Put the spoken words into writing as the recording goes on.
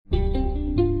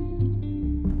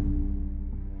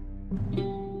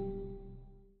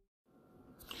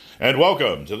And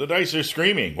welcome to the Dice Are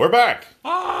Screaming. We're back.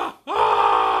 Oh,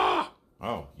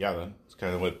 yeah, that's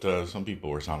kind of what some people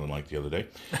were sounding like the other day.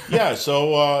 Yeah,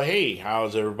 so, hey,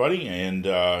 how's everybody? And,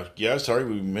 yeah, sorry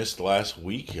we missed last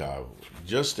week.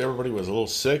 Just everybody was a little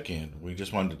sick, and we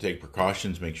just wanted to take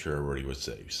precautions, make sure everybody was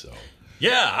safe, so.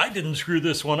 Yeah, I didn't screw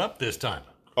this one up this time.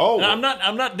 Oh. And I'm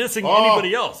not dissing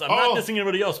anybody else. I'm not dissing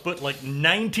anybody else, but like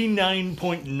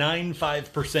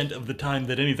 99.95% of the time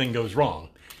that anything goes wrong,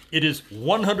 it is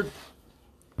 100,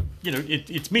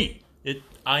 it's me.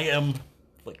 I am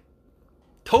like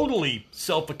totally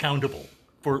self-accountable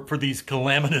for these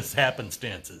calamitous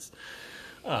happenstances.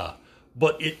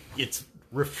 But it's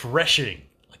refreshing.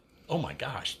 Like, oh my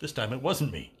gosh, this time it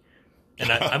wasn't me. And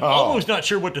I'm almost not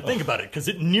sure what to think about it, because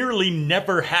it nearly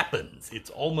never happens. It's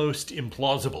almost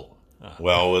implausible.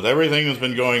 Well, with everything that's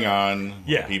been going on,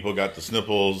 people got the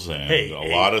snipples and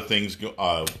a lot of things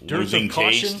losing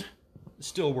caution, taste.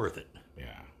 Still worth it.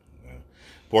 Yeah.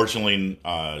 Fortunately,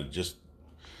 just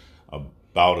a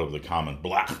bout of the common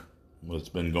blah that's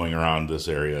been going around this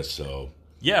area, so...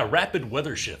 Yeah, rapid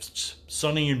weather shifts.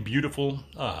 Sunny and beautiful,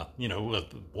 with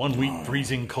 1 week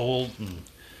freezing cold and,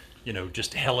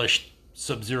 just hellish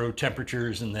sub-zero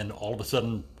temperatures, and then all of a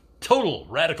sudden, total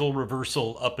radical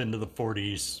reversal up into the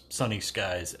 40s, sunny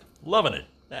skies. Loving it.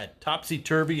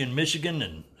 Topsy-turvy in Michigan,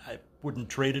 and I wouldn't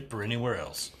trade it for anywhere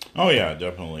else. Oh, yeah,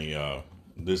 definitely.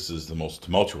 This is the most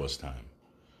tumultuous time.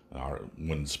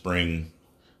 When spring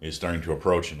is starting to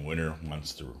approach and winter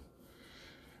wants to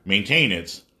maintain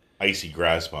its icy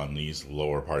grasp on these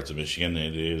lower parts of Michigan,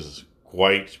 it is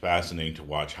quite fascinating to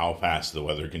watch how fast the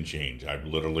weather can change. I've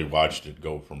literally watched it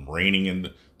go from raining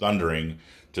and thundering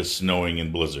to snowing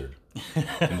and blizzard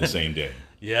in the same day.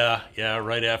 Yeah,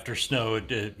 right after snow,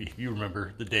 if you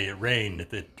remember the day it rained,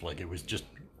 it was just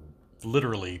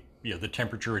literally, the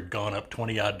temperature had gone up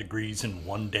 20-odd degrees in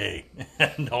one day.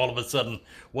 And all of a sudden,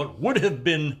 what would have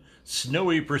been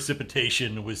snowy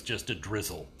precipitation was just a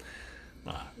drizzle.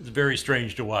 It's very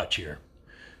strange to watch here.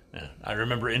 I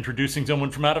remember introducing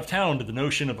someone from out of town to the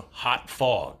notion of hot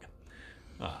fog,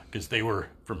 because they were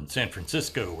from San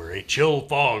Francisco, where a chill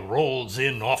fog rolls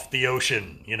in off the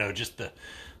ocean. Just the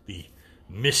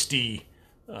misty,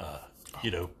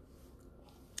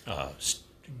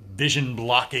 vision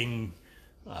blocking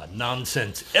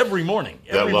nonsense every morning.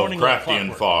 Every morning,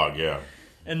 Lovecraftian fog, yeah.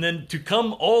 And then to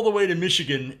come all the way to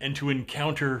Michigan and to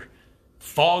encounter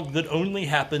fog that only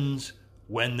happens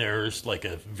when there's like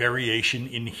a variation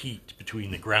in heat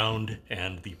between the ground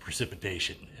and the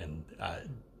precipitation. And,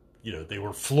 they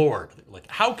were floored. Like,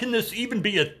 how can this even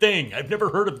be a thing? I've never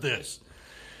heard of this.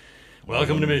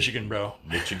 Welcome to Michigan, bro.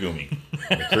 Michigumi,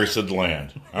 the cursed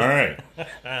land. All right.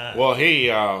 Well, hey,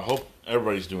 hope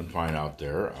everybody's doing fine out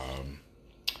there.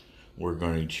 We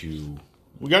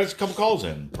got a couple calls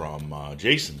in from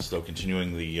Jason, still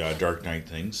continuing the Dark Knight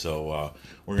thing. So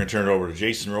we're going to turn it over to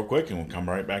Jason real quick, and we'll come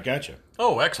right back at you.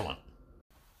 Oh, excellent.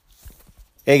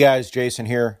 Hey guys, Jason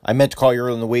here. I meant to call you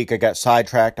earlier in the week. I got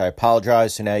sidetracked. I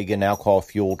apologize. So now you get an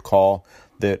alcohol-fueled call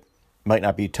that might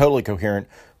not be totally coherent.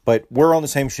 But we're on the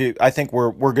same sheet. I think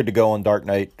we're good to go on Dark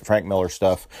Knight, Frank Miller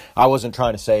stuff. I wasn't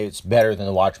trying to say it's better than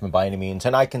The Watchmen by any means.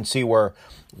 And I can see where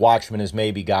Watchmen has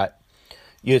maybe got...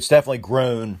 it's definitely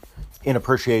grown in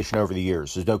appreciation over the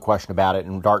years. There's no question about it.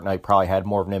 And Dark Knight probably had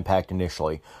more of an impact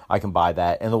initially. I can buy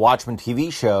that. And the Watchmen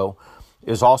TV show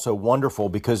is also wonderful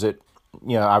because it,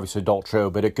 obviously adult show,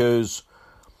 but it goes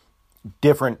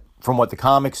different from what the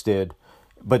comics did,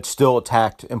 but still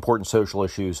attacked important social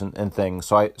issues and things.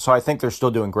 So I think they're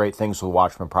still doing great things with the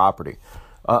Watchmen property,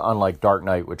 unlike Dark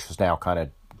Knight, which is now kind of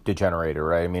degenerated,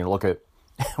 right? I mean, look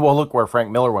where Frank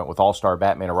Miller went with All-Star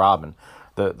Batman and Robin.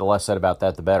 The less said about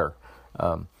that, the better.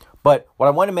 But what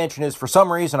I want to mention is, for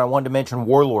some reason, I wanted to mention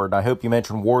Warlord, and I hope you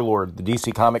mentioned Warlord, the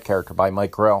DC comic character by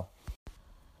Mike Grell.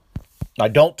 I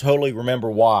don't totally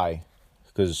remember why,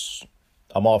 because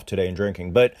I'm off today and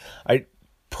drinking, but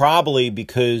probably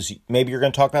because maybe you're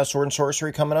going to talk about Sword and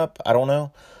Sorcery coming up, I don't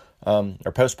know,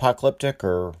 or post-apocalyptic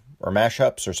or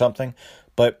mashups or something.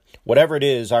 But whatever it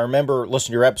is, I remember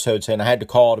listening to your episode saying I had to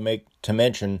call to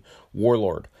mention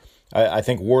Warlord. I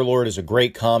think Warlord is a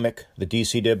great comic that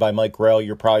DC did by Mike Grell.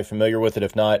 You're probably familiar with it.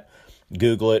 If not,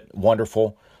 Google it.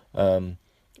 Wonderful.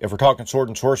 If we're talking Sword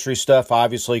and Sorcery stuff,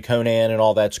 obviously Conan and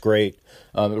all that's great.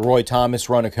 The Roy Thomas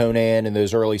run of Conan and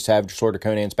those early Savage Sword of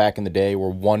Conans back in the day were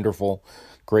wonderful.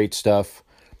 Great stuff.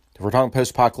 If we're talking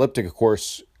post-apocalyptic, of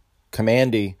course,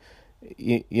 Commandy,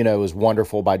 is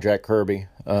wonderful by Jack Kirby.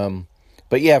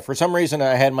 But yeah, for some reason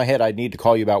I had in my head I need to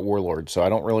call you about Warlord, so I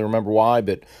don't really remember why,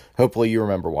 but hopefully you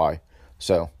remember why.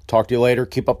 So, talk to you later.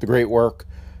 Keep up the great work.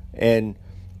 And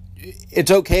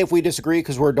it's okay if we disagree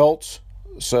because we're adults.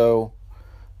 So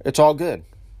it's all good.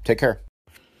 Take care.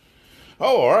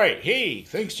 Oh, all right. Hey,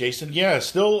 thanks, Jason. Yeah,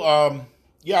 still,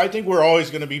 I think we're always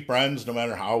going to be friends no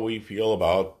matter how we feel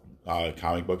about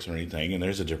comic books or anything, and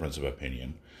there's a difference of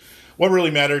opinion. What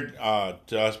really mattered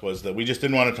to us was that we just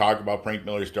didn't want to talk about Frank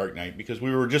Miller's Dark Knight because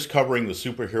we were just covering the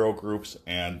superhero groups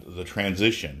and the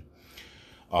transition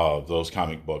of those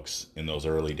comic books in those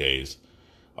early days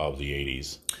of the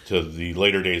 80s to the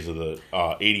later days of the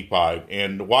 85.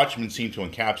 And Watchmen seemed to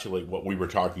encapsulate what we were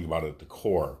talking about at the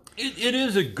core. It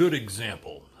is a good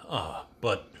example.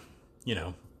 But,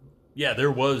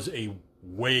 there was a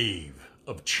wave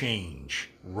of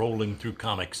change rolling through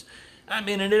comics. I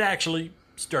mean, and it actually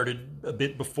started a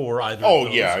bit before either of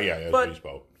those. Yeah, but, we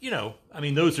spoke.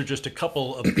 Those are just a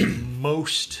couple of the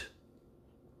most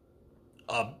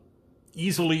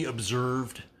easily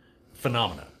observed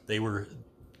phenomena. They were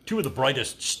two of the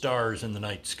brightest stars in the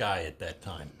night sky at that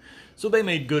time. So they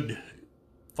made good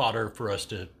fodder for us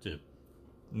to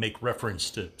make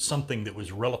reference to something that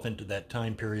was relevant to that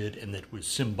time period and that was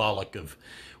symbolic of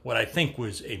what I think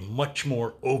was a much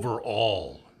more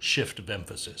overall shift of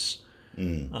emphasis.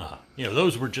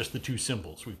 Those were just the two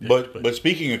symbols we picked. But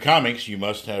speaking of comics, we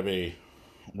must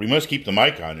keep the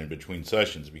mic on in between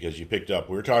sessions because you picked up.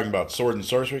 We were talking about Sword and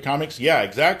Sorcery comics. Yeah,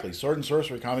 exactly. Sword and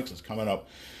Sorcery comics is coming up.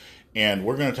 And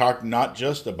we're going to talk not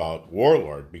just about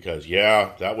Warlord because,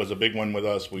 that was a big one with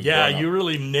us. You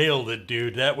really nailed it,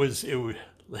 dude. That was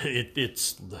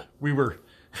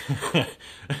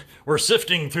we're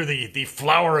sifting through the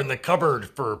flour in the cupboard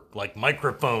for like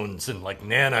microphones and like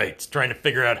nanites, trying to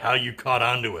figure out how you caught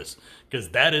on to us because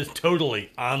that is totally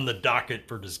on the docket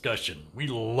for discussion. We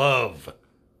love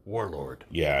Warlord.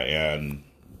 Yeah, and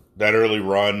that early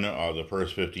run, the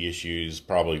first 50 issues,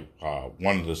 probably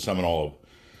one of the seminal of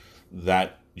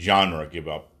that genre, give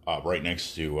up right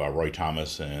next to Roy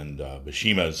Thomas and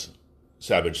Bishima's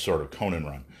Savage Sword of Conan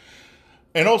run.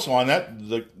 And also on that,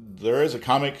 there is a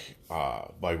comic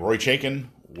by Roy Chaykin,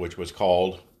 which was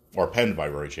called, or penned by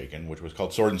Roy Chaykin, which was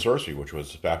called Sword and Sorcery, which was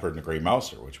Spafford and the Grey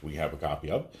Mouser, which we have a copy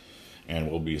of. And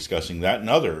we'll be discussing that and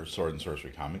other Sword and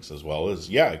Sorcery comics, as well as,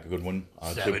 a good one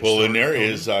to pull in there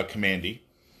is Commandy,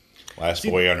 Last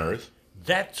Boy on Earth.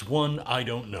 That's one I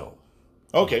don't know.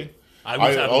 Okay.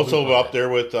 I also up there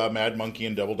with Mad Monkey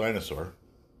and Devil Dinosaur.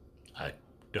 I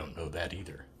don't know that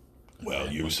either.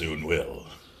 Well, you soon will.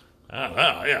 Oh,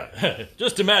 well, yeah.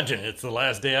 Just imagine it's the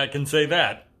last day I can say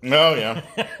that. Oh, yeah.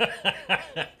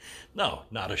 No,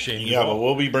 not ashamed Yeah, at all. but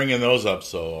we'll be bringing those up,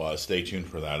 so stay tuned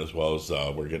for that, as well as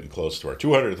we're getting close to our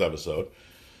 200th episode,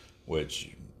 which,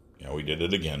 we did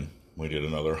it again. We did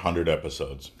another 100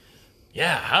 episodes.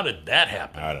 Yeah, how did that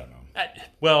happen? I don't know.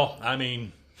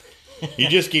 You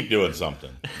just keep doing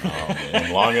something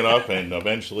long enough, and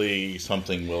eventually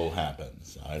something will happen.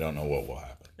 So I don't know what will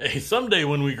happen. Hey, someday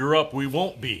when we grow up, we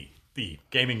won't be the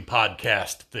gaming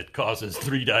podcast that causes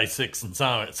 3-6 and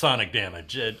sonic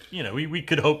damage. We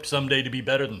could hope someday to be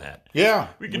better than that. Yeah.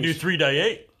 We could do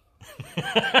 3-8.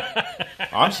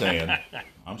 I'm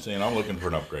saying I'm looking for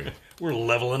an upgrade. We're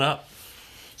leveling up.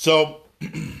 So,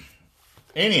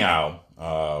 anyhow,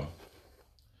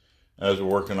 as we're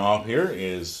working off here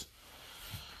is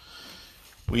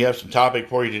we have some topic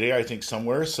for you today, I think,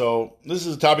 somewhere. So this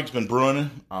is a topic that's been brewing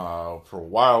for a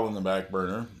while in the back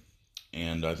burner.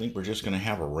 And I think we're just going to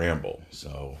have a ramble.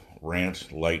 So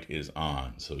rant light is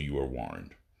on, so you are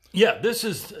warned. Yeah, this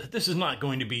is not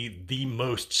going to be the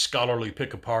most scholarly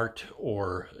pick apart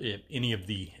or any of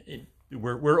the...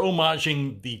 We're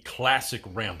homaging the classic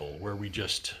ramble where we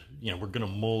just, we're going to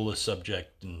mull a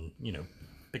subject and,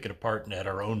 pick it apart and at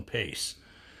our own pace.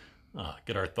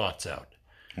 Get our thoughts out.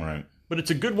 Right. But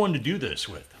it's a good one to do this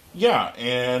with. Yeah,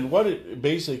 and what it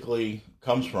basically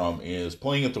comes from is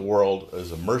playing at the world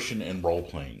as immersion and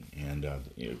role-playing. And,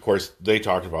 of course, they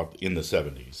talked about in the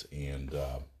 70s. And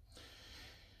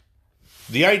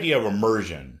the idea of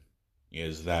immersion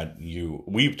is that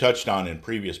we've touched on in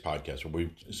previous podcasts where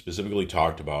we've specifically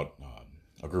talked about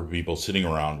a group of people sitting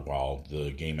around while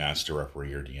the game master,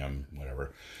 referee, or DM,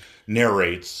 whatever,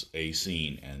 narrates a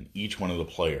scene, and each one of the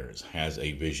players has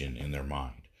a vision in their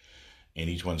mind. And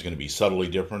each one's going to be subtly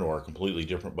different or completely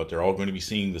different, but they're all going to be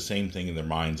seeing the same thing in their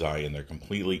mind's eye, and they're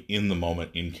completely in the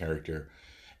moment, in character.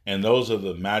 And those are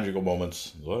the magical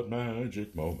moments. The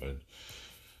magic moment.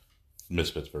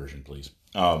 Misfits version, please.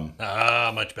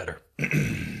 Much better.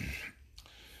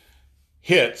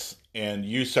 Hits, and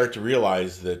you start to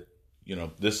realize that,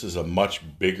 this is a much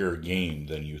bigger game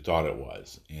than you thought it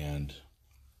was. And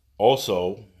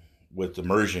also, with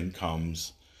immersion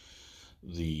comes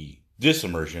the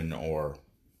disimmersion or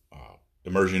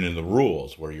immersion in the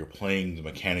rules, where you're playing the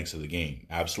mechanics of the game.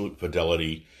 Absolute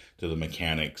fidelity to the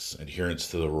mechanics, adherence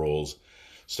to the rules,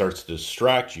 starts to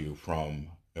distract you from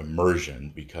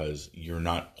immersion, because you're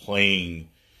not playing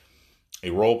a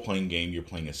role-playing game, you're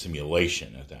playing a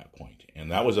simulation at that point.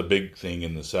 And that was a big thing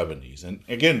in the 70s. And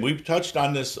again, we've touched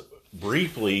on this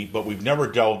briefly, but we've never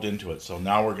delved into it. So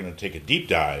now we're going to take a deep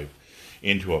dive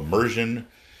into immersion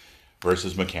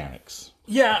versus mechanics.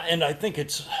 Yeah, and I think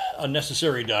it's a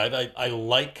necessary dive. I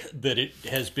like that it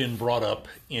has been brought up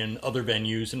in other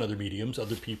venues and other mediums.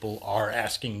 Other people are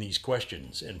asking these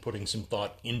questions and putting some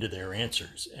thought into their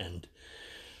answers. And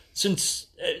since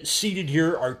seated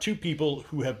here are two people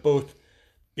who have both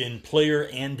been player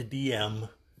and DM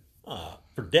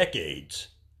for decades,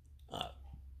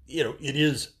 it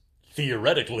is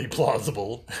theoretically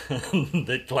plausible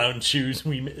that clown shoes,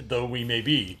 though we may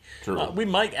be, we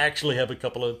might actually have a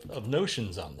couple of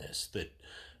notions on this that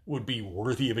would be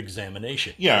worthy of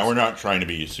examination. Yeah, we're not trying to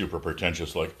be super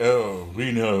pretentious, like, oh,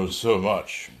 we know so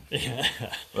much.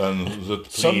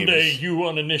 Someday you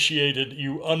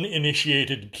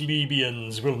uninitiated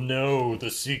plebeians will know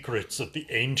the secrets of the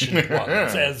ancient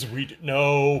ones, as we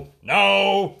no.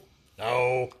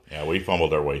 Yeah, we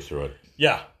fumbled our way through it.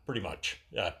 Yeah, pretty much.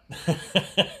 Yeah.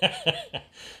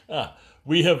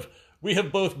 We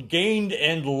have both gained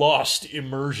and lost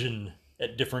immersion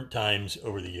at different times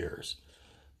over the years.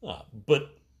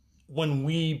 But when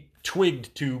we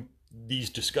twigged to these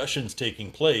discussions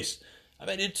taking place, I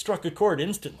mean, it struck a chord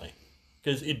instantly,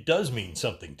 because it does mean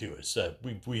something to us.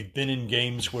 We've been in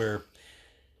games where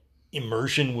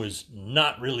immersion was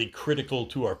not really critical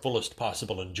to our fullest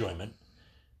possible enjoyment,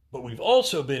 but we've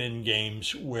also been in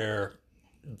games where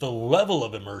the level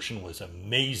of immersion was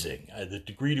amazing. The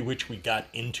degree to which we got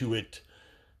into it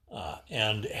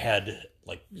and had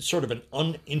like sort of an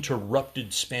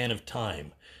uninterrupted span of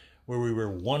time where we were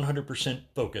 100%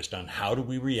 focused on how do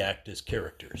we react as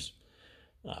characters.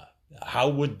 How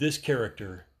would this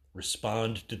character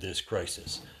respond to this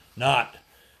crisis? Not,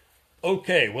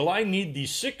 okay, well, I need the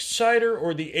 6-sider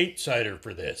or the 8-sider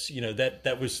for this.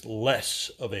 That was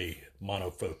less of a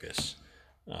monofocus.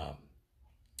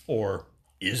 Or,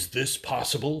 is this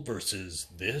possible versus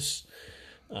this?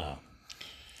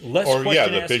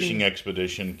 The fishing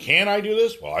expedition. Can I do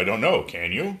this? Well, I don't know.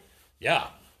 Can you? Yeah.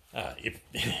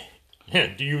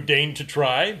 Do you deign to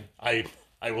try? I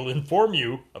will inform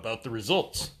you about the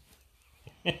results.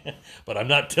 But I'm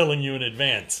not telling you in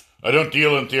advance. I don't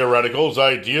deal in theoreticals.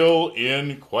 I deal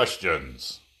in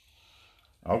questions.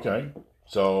 Okay.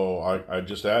 So I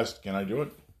just asked, can I do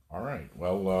it? All right.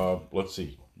 Well, let's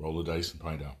see. Roll the dice and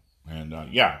find out. And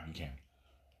yeah, you can.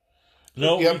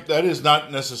 No. Yep, that is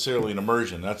not necessarily an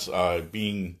immersion. That's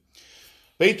being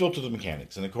faithful to the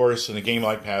mechanics. And of course, in a game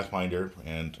like Pathfinder,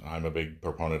 and I'm a big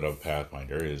proponent of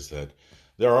Pathfinder, is that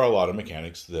there are a lot of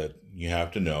mechanics that you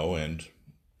have to know, and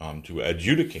to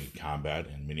adjudicate combat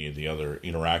and many of the other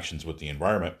interactions with the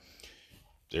environment,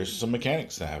 there's some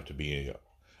mechanics that have to be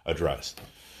addressed.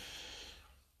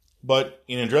 But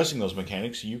in addressing those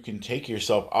mechanics, you can take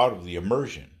yourself out of the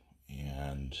immersion.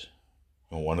 And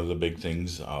one of the big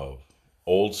things of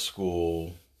old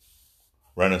school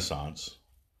Renaissance,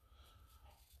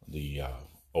 the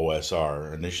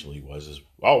OSR initially was,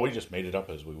 we just made it up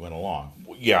as we went along.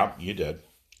 Well, yeah, you did.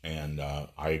 And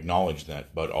I acknowledge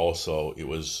that, but also it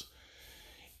was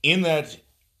in those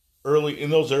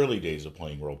early days of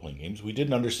playing role-playing games, we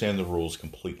didn't understand the rules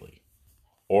completely.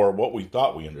 Or what we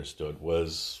thought we understood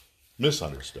was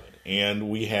misunderstood. And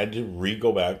we had to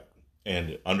go back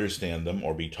and understand them,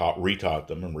 or be retaught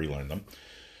them and relearn them,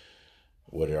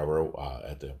 whatever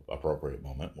at the appropriate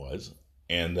moment was.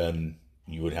 And then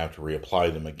you would have to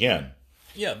reapply them again.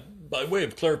 Yeah, by way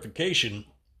of clarification,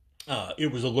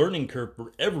 it was a learning curve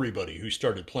for everybody who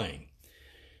started playing.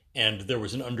 And there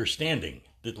was an understanding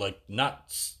that,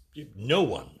 no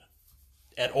one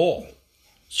at all,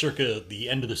 circa the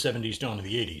end of the 70s, dawn of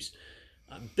the 80s,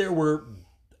 there were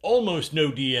almost no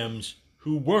DMs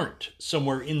who weren't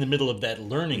somewhere in the middle of that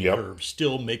learning curve,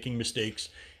 still making mistakes.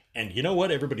 And you know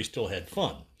what? Everybody still had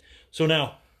fun. So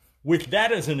now, with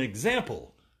that as an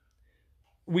example,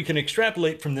 we can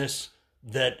extrapolate from this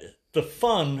that the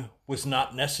fun was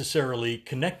not necessarily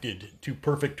connected to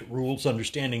perfect rules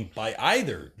understanding by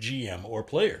either GM or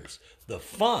players. The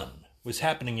fun was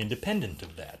happening independent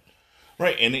of that.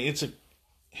 Right, and it's a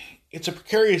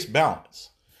precarious balance,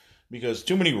 because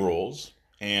too many rules,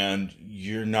 and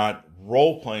you're not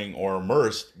role-playing or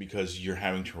immersed because you're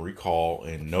having to recall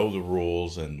and know the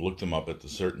rules and look them up at the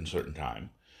certain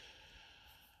time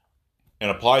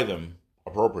and apply them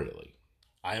appropriately.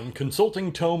 I am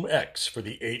consulting Tome X for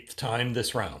the 8th time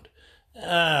this round.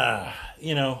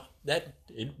 that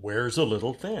it wears a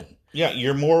little thin. Yeah,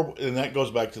 you're more, and that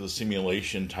goes back to the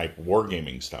simulation type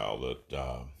wargaming style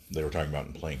that they were talking about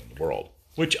in Playing in the World.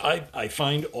 Which I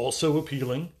find also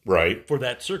appealing Right. for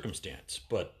that circumstance.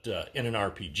 But in an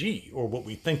RPG, or what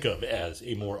we think of as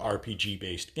a more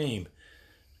RPG-based game,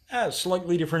 a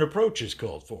slightly different approach is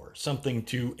called for. Something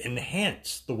to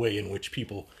enhance the way in which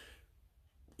people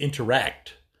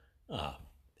interact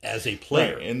as a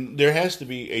player. Right. And there has to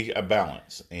be a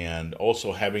balance, and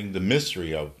also having the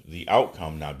mystery of the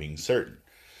outcome not being certain.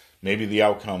 Maybe the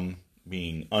outcome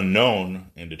being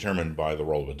unknown and determined by the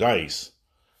roll of a dice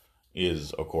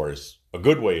is, of course, a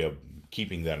good way of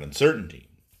keeping that uncertainty.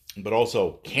 But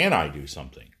also, can I do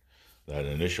something? That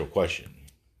initial question.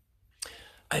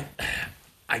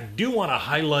 I do want to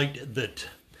highlight that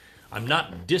I'm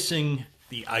not dissing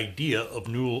the idea of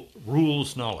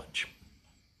rules knowledge.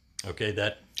 Okay,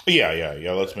 that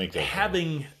Yeah. Let's make that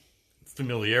having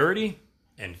familiarity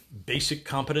and basic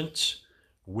competence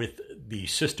with the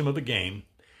system of a game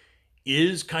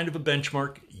is kind of a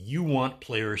benchmark you want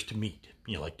players to meet.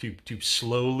 You know, like to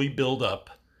slowly build up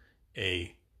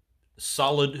a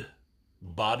solid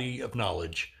body of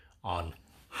knowledge on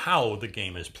how the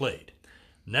game is played.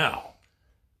 Now,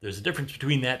 there's a difference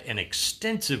between that and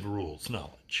extensive rules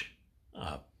knowledge.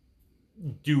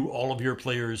 Do all of your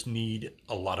players need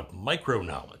a lot of micro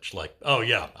knowledge? Like, oh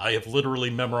yeah, I have literally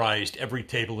memorized every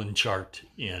table and chart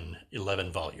in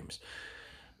 11 volumes.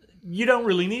 You don't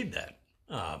really need that.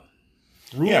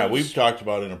 Rules, Yeah, we've talked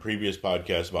about in a previous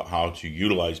podcast about how to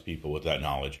utilize people with that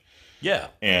knowledge. Yeah.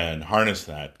 And harness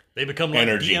that. They become like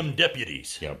energy. DM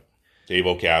deputies. Yep.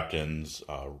 Table captains,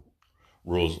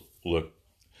 rules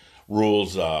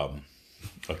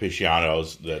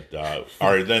aficionados that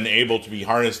are then able to be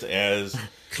harnessed as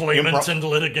Claimants and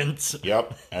litigants.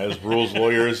 Yep, as rules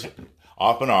lawyers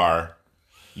often are,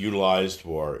 utilized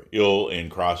for ill and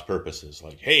cross purposes.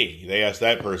 Like, hey, they asked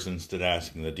that person instead of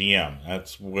asking the DM.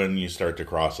 That's when you start to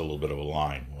cross a little bit of a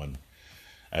line, when,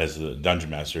 as the dungeon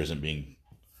master isn't being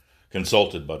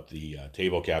consulted, but the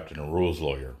table captain or rules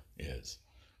lawyer is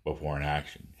before an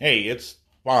action. Hey, it's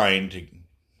fine to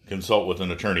consult with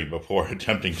an attorney before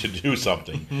attempting to do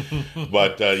something,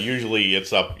 but usually you're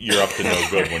up to no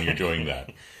good when you're doing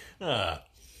that.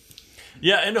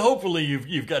 Yeah, and hopefully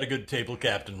you've got a good table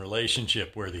captain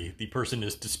relationship where the person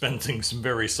is dispensing some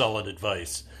very solid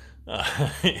advice.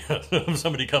 If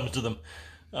somebody comes to them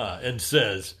and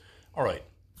says, all right,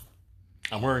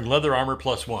 I'm wearing leather armor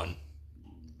 +1.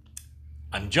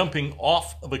 I'm jumping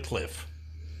off of a cliff.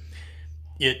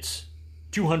 It's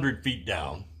 200 feet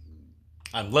down.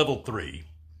 I'm level 3.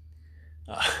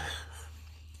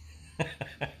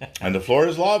 And the floor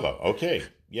is lava. Okay.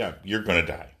 Yeah, you're going to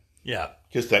die. Yeah.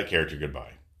 Kiss that character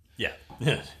goodbye. Yeah.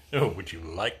 Oh, would you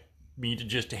like me to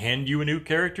just hand you a new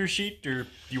character sheet, or do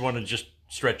you want to just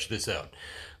stretch this out?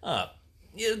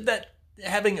 That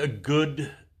having a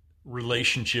good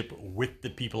relationship with the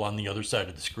people on the other side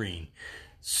of the screen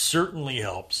certainly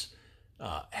helps.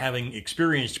 Having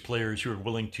experienced players who are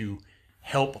willing to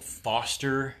help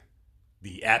foster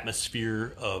the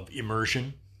atmosphere of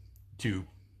immersion, to,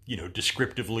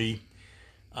 descriptively,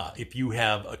 if you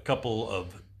have a couple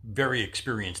of very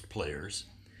experienced players,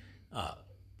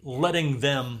 letting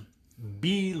them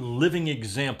be living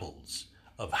examples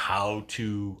of how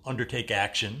to undertake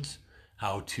actions,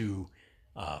 how to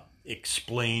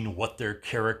explain what their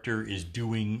character is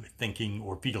doing, thinking,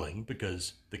 or feeling,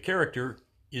 because the character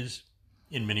is,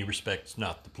 in many respects,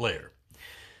 not the player.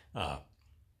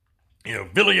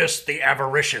 Vilius the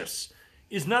Avaricious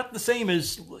is not the same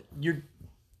as your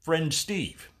friend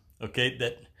Steve, okay?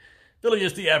 That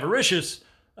Vilius the Avaricious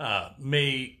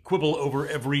may quibble over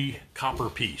every copper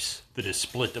piece that is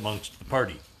split amongst the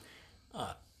party.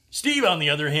 Steve, on the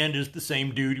other hand, is the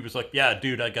same dude. He was like, yeah,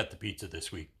 dude, I got the pizza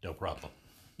this week. No problem.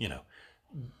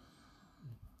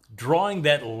 Drawing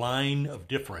that line of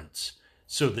difference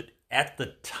so that at the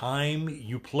time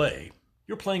you play,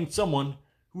 you're playing someone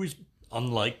who is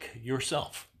unlike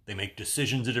yourself. They make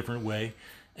decisions a different way.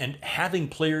 And having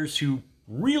players who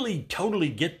really totally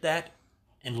get that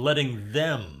and letting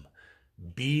them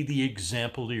be the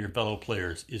example to your fellow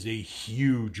players is a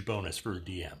huge bonus for a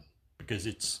DM, because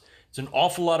it's an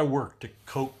awful lot of work to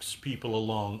coax people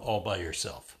along all by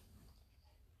yourself.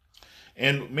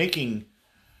 And making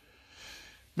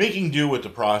do with the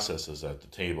processes at the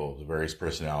table, the various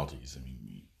personalities. I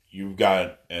mean, you've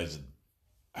got, as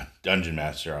a dungeon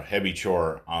master, a heavy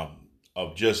chore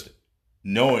of just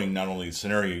knowing not only the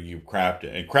scenario you've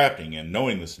crafting and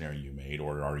knowing the scenario you made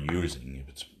or are using, if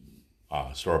it's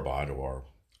store-bought or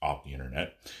off the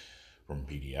internet from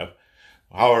PDF.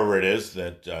 However it is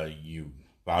that you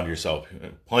found yourself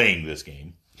playing this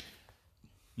game,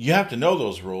 you have to know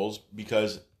those rules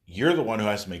because you're the one who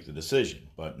has to make the decision,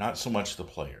 but not so much the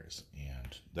players.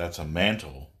 And that's a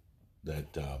mantle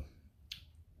that,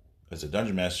 as a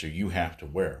dungeon master, you have to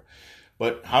wear.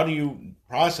 But how do you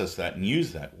process that and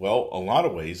use that? Well, a lot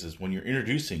of ways is when you're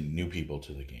introducing new people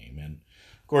to the game. And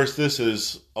of course, this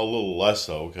is a little less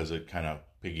so because it kind of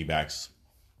piggybacks,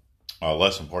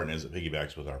 less important as it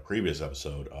piggybacks with our previous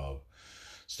episode of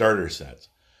starter sets.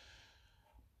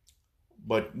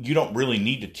 But you don't really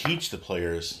need to teach the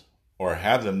players or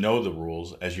have them know the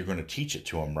rules as you're going to teach it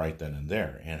to them right then and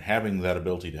there. And having that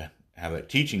ability to have that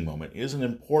teaching moment is an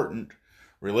important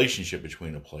relationship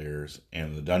between the players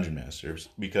and the dungeon masters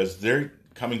because they're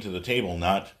coming to the table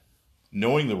not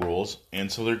knowing the rules,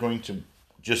 and so they're going to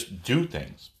just do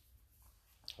things.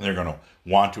 They're going to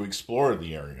want to explore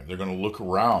the area. They're going to look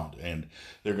around, and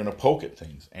they're going to poke at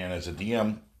things. And as a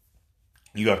DM,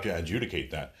 you have to adjudicate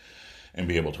that and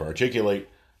be able to articulate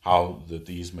how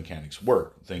these mechanics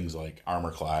work. Things like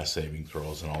armor class, saving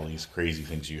throws, and all these crazy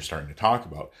things you're starting to talk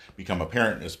about become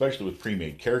apparent, especially with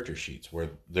pre-made character sheets,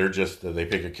 where they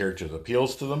pick a character that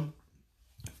appeals to them,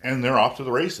 and they're off to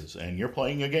the races, and you're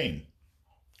playing a game.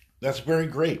 That's very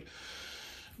great.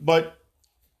 But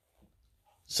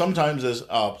sometimes as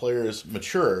players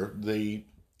mature, they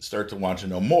start to want to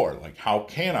know more, like how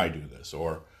can I do this,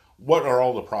 or what are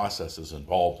all the processes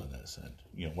involved in this, and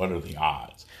what are the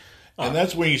odds. And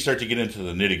that's when you start to get into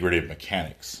the nitty-gritty of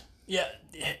mechanics. Yeah.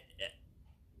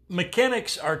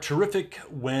 Mechanics are terrific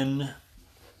when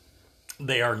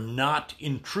they are not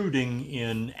intruding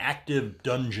in active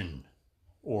dungeon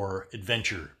or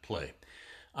adventure play.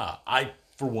 I,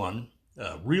 for one,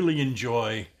 really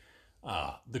enjoy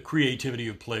the creativity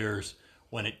of players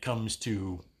when it comes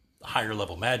to higher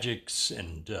level magics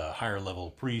and higher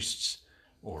level priests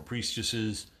or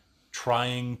priestesses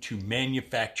trying to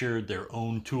manufacture their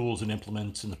own tools and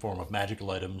implements in the form of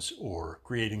magical items or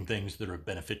creating things that are of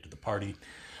benefit to the party.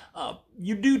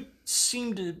 You do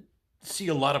seem to see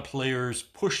a lot of players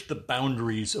push the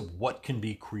boundaries of what can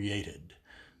be created.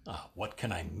 What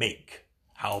can I make?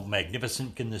 How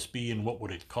magnificent can this be, and what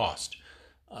would it cost?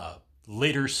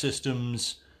 Later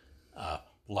systems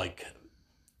like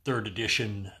third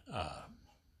edition,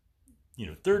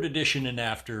 third edition and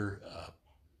after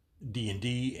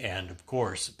D&D, and of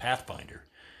course Pathfinder,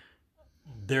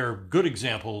 they're good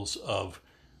examples of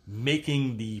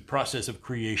making the process of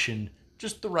creation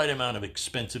just the right amount of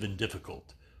expensive and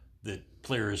difficult, that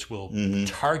players will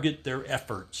target their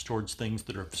efforts towards things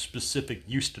that are of specific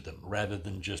use to them rather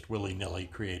than just willy-nilly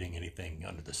creating anything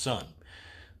under the sun.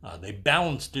 They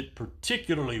balanced it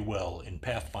particularly well in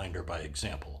Pathfinder by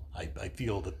example. I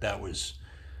feel that was,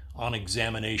 on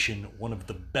examination, one of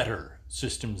the better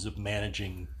systems of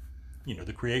managing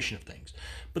the creation of things.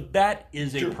 But that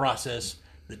is a process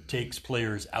that takes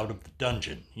players out of the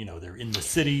dungeon. They're in the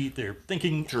city, they're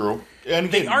thinking... True. And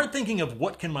they are thinking of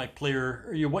what can my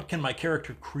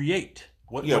character create?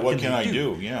 What can I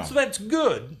do? Yeah. So that's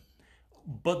good,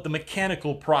 but the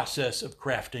mechanical process of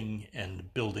crafting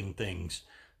and building things,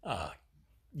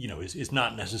 is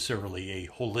not necessarily a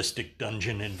holistic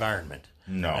dungeon environment.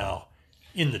 No. Now,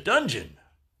 in the dungeon,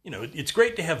 it's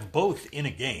great to have both in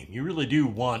a game. You really do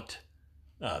want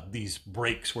these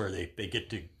breaks where they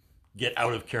get to get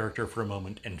out of character for a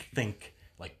moment and think,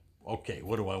 like, okay,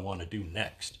 what do I want to do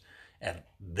next at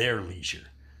their leisure?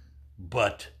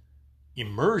 But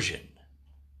immersion,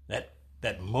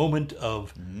 that moment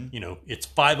of, it's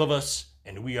 5 of us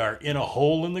and we are in a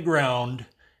hole in the ground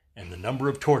and the number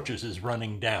of torches is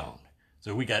running down.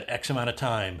 So we got X amount of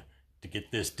time to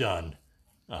get this done.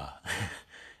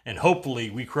 And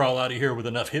hopefully we crawl out of here with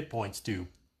enough hit points to,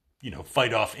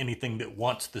 fight off anything that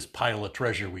wants this pile of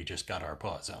treasure we just got our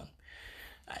paws on.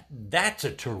 That's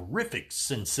a terrific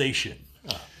sensation.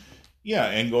 Yeah,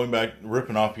 and going back,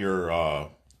 ripping off your...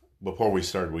 before we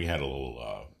started, we had a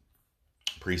little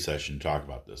pre-session talk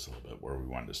about this a little bit, where we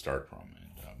wanted to start from.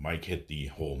 And Mike hit the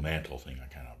whole mantle thing.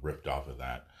 I kind of ripped off of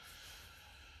that.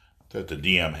 That the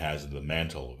DM has the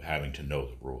mantle of having to know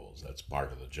the rules. That's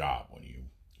part of the job. When you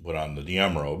put on the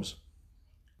DM robes,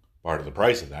 part of the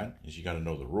price of that is you got to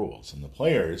know the rules. And the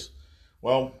players,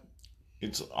 well,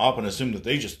 it's often assumed that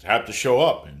they just have to show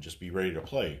up and just be ready to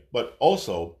play. But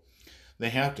also, they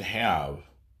have to have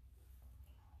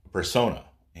a persona.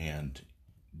 And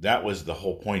that was the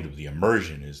whole point of the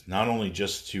immersion, is not only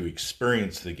just to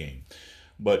experience the game,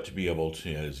 but to be able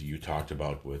to, as you talked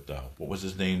about with, what was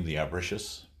his name, the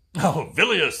Avaricious? Oh,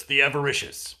 Vilius the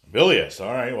Avaricious. Vilius,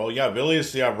 all right. Well, yeah,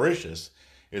 Vilius the Avaricious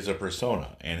is a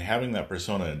persona, and having that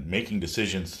persona and making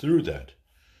decisions through that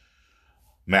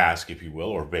mask, if you will,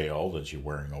 or veil that you're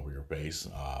wearing over your face,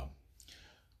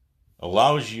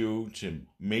 allows you to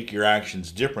make your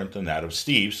actions different than that of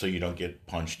Steve, so you don't get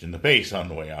punched in the face on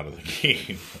the way out of the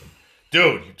game.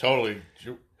 Dude,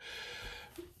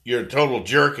 you're a total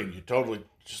jerk, and you totally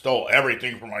stole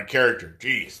everything from my character.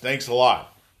 Jeez, thanks a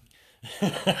lot.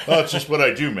 Well, it's just what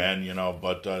I do, man,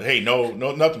 but hey, no,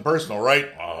 nothing personal, right?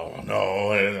 Oh,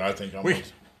 no, I think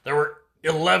There were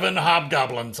 11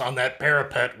 hobgoblins on that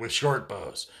parapet with short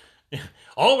bows.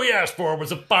 All we asked for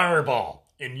was a fireball.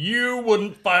 And you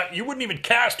wouldn't even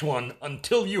cast one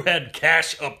until you had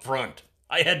cash up front.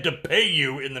 I had to pay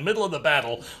you in the middle of the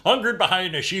battle, hungered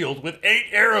behind a shield with 8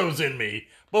 arrows in me,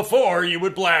 before you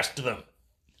would blast them.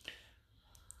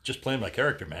 Just playing my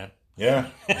character, man. Yeah,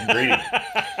 agreed.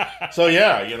 So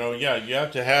yeah, you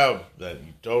have to have that.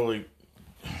 You totally, you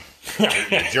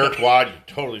jerkwad. You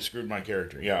totally screwed my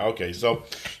character. Yeah, okay. So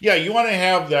yeah, you want to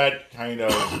have that kind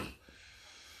of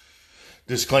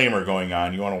disclaimer going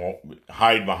on. You want to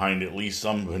hide behind at least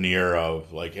some veneer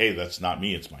of like, hey, that's not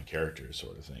me, it's my character,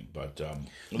 sort of thing. But the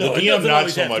it DM doesn't not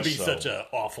always so have much to be so. such an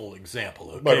awful example.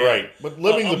 Okay? But right, but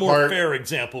living a the more part. fair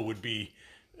example would be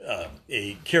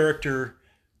a character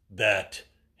that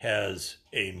has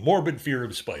a morbid fear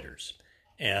of spiders,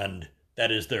 and that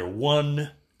is their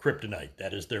one kryptonite.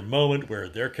 That is their moment where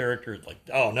their character is like,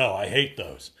 oh no, I hate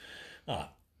those.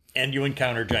 And you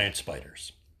encounter giant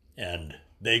spiders, and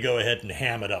they go ahead and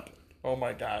ham it up. Oh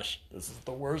my gosh, this is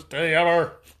the worst day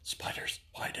ever. Spiders.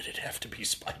 Why did it have to be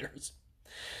spiders?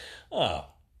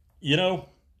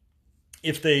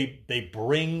 If they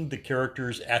bring the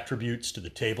character's attributes to the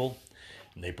table,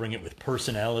 and they bring it with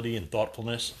personality and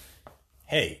thoughtfulness,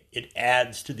 hey, it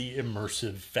adds to the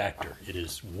immersive factor. It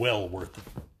is well worth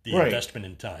the investment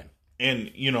in time.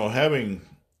 And,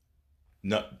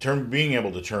 being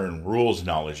able to turn rules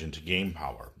knowledge into game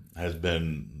power has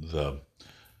been the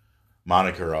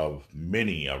moniker of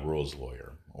many a rules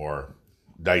lawyer or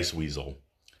dice weasel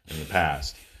in the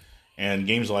past. And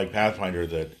games like Pathfinder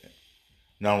that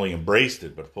not only embraced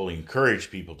it, but fully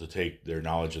encouraged people to take their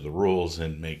knowledge of the rules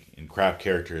and craft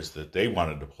characters that they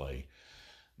wanted to play.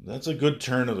 That's a good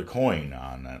turn of the coin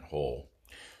on that whole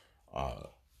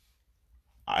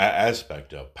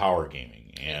aspect of power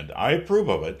gaming. And I approve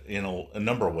of it in a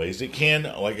number of ways. It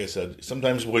can, like I said,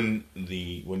 sometimes when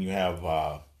you have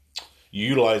you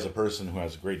utilize a person who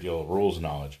has a great deal of rules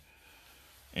knowledge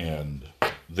and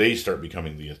they start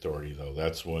becoming the authority, though,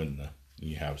 that's when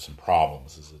you have some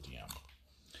problems as a DM.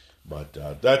 But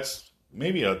that's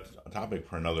maybe a topic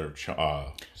for another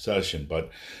session. But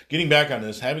getting back on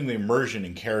this, having the immersion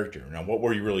in character. Now, what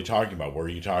were you really talking about? Were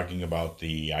you talking about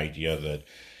the idea that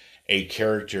a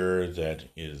character that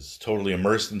is totally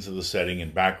immersed into the setting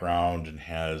and background and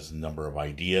has a number of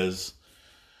ideas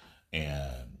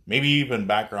and maybe even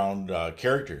background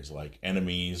characters like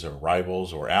enemies or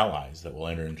rivals or allies that will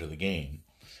enter into the game?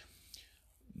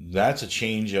 That's a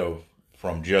change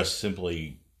from just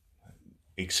simply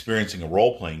experiencing a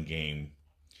role-playing game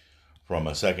from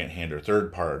a second-hand or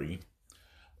third party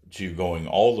to going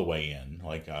all the way in.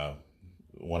 Like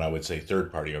when I would say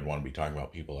third party, I'd want to be talking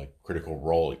about people like Critical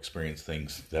Role experience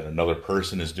things that another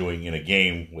person is doing in a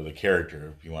game with a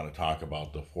character, if you want to talk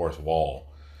about the fourth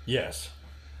wall. Yes.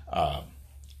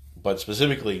 But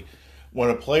specifically, when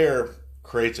a player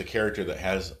creates a character that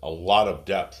has a lot of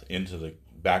depth into the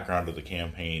background of the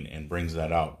campaign and brings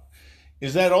that out,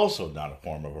 is that also not a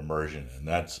form of immersion? And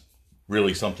that's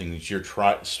really something that you're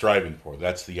striving for.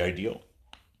 That's the ideal.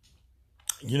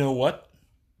 You know what?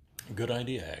 Good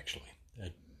idea, actually.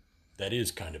 That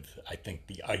is kind of, I think,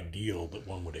 the ideal that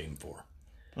one would aim for.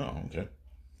 Oh, okay.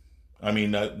 I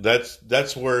mean,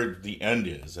 that's where the end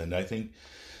is. And I think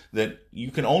that you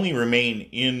can only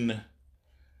remain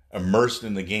immersed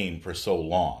in the game for so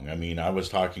long. I mean, I was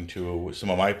talking to some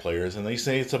of my players, and they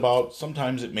say it's about,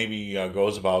 sometimes it maybe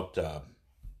goes about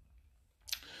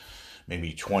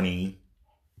maybe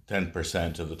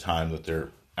 10% of the time that they're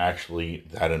actually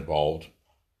that involved,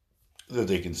 that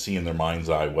they can see in their mind's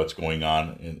eye what's going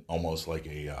on, in almost like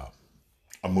a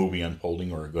movie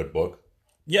unfolding or a good book.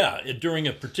 Yeah, during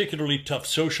a particularly tough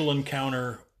social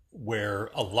encounter where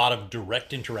a lot of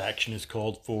direct interaction is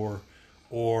called for,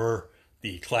 or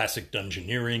the classic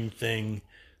dungeoneering thing,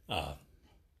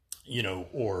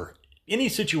 or any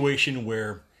situation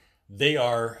where they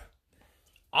are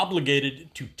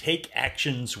obligated to take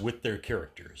actions with their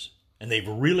characters. And they've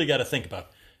really got to think about,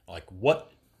 like,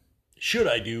 what should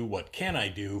I do? What can I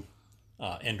do?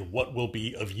 And what will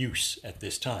be of use at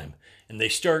this time? And they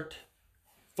start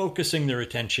focusing their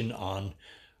attention on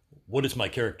what is my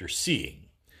character seeing?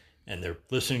 And they're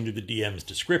listening to the DM's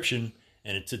description.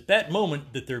 And it's at that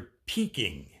moment that they're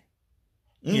peeking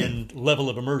in level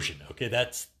of immersion. Okay,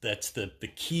 that's the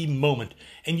key moment,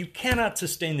 and you cannot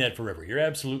sustain that forever. You're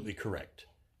absolutely correct.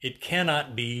 It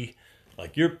cannot be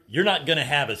like you're not going to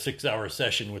have a 6-hour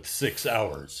session with 6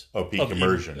 hours of peak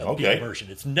immersion. Peak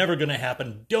immersion. It's never going to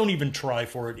happen. Don't even try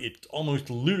for it. It's almost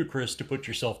ludicrous to put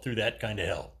yourself through that kind of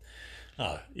hell.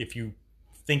 If you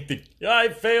think that I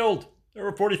failed, there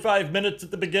were 45 minutes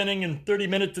at the beginning and 30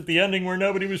 minutes at the ending where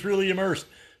nobody was really immersed.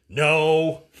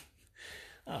 No.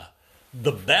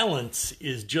 The balance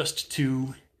is just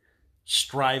to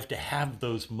strive to have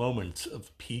those moments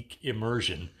of peak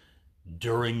immersion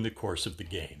during the course of the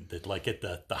game. That, like, at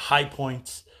the high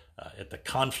points, at the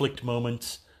conflict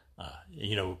moments,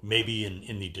 maybe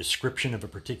in the description of a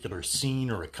particular scene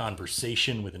or a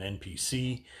conversation with an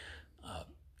NPC,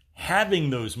 having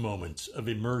those moments of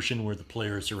immersion where the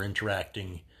players are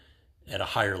interacting at a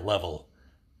higher level,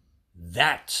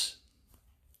 that's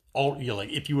all. Like,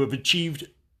 if you have achieved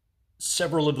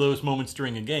several of those moments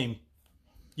during a game,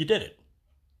 you did it.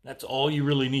 That's all you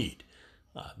really need.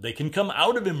 They can come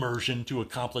out of immersion to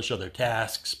accomplish other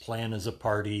tasks, plan as a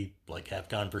party, like have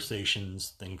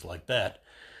conversations, things like that,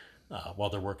 while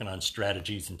they're working on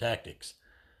strategies and tactics.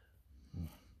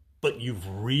 But you've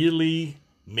really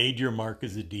made your mark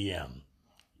as a DM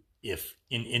if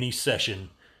in any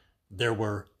session there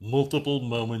were multiple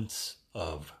moments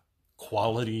of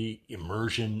quality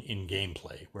immersion in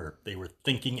gameplay where they were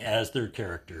thinking as their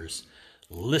characters,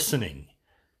 listening,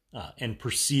 and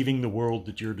perceiving the world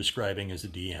that you're describing as a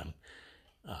DM.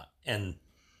 And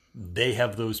they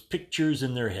have those pictures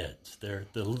in their heads. They're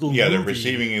the little they're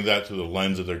perceiving that through the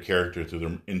lens of their character,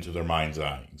 into their mind's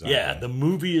eye. Exactly. Yeah, the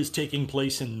movie is taking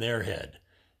place in their head.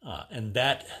 And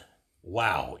that,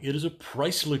 wow, it is a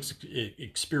priceless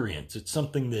experience. It's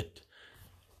something that,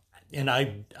 and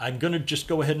I'm going to just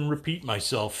go ahead and repeat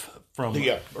myself from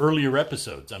earlier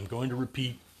episodes. I'm going to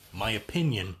repeat my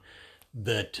opinion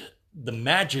that the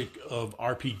magic of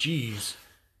RPGs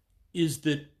is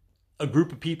that a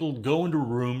group of people go into a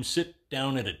room, sit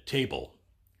down at a table,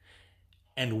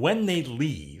 and when they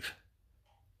leave,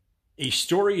 a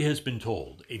story has been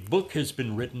told, a book has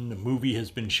been written, a movie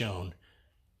has been shown,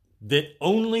 that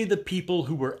only the people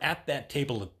who were at that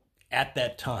table at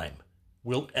that time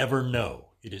will ever know.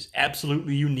 It is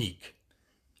absolutely unique.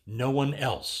 No one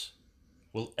else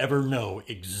will ever know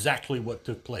exactly what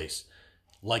took place,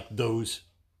 like those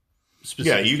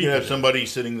specific you people can have did. somebody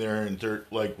sitting there and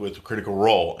with Critical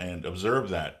Role and observe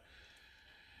that,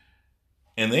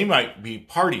 and they might be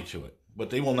party to it,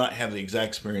 but they will not have the exact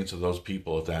experience of those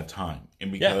people at that time.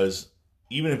 And because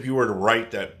even if you were to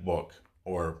write that book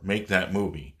or make that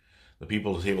movie, the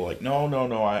people at the table are like, no,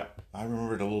 I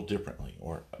remember it a little differently,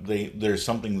 or there's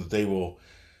something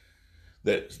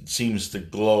that seems to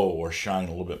glow or shine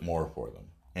a little bit more for them,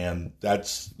 and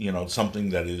that's something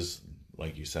that is,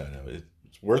 like you said,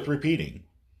 it's worth repeating.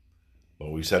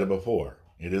 But we said it before.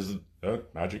 It is a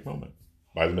magic moment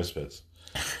by the Misfits.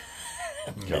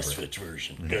 Misfits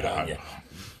version. Good on you.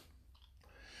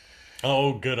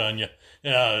 Oh, good on you.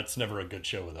 Yeah, it's never a good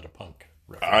show without a punk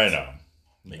reference. I know.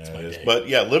 Makes my day. But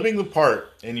yeah, living the part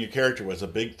in your character was a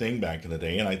big thing back in the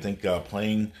day, and I think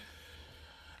playing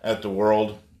at the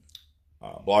World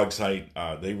blog site,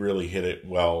 they really hit it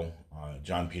well.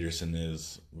 John Peterson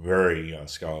is very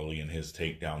scholarly in his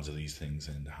takedowns of these things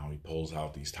and how he pulls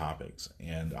out these topics.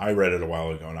 And I read it a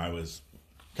while ago, and I was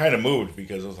kind of moved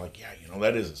because I was like,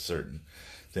 that is a certain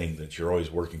thing that you're always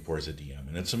working for as a DM,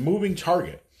 and it's a moving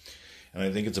target. And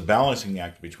I think it's a balancing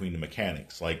act between the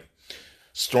mechanics. Like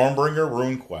Stormbringer,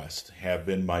 RuneQuest have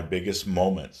been my biggest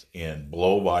moments in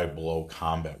blow-by-blow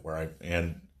combat,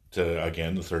 the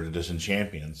 3rd edition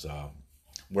champions,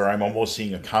 where I'm almost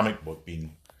seeing a comic book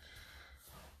being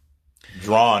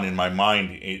drawn in my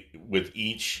mind with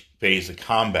each phase of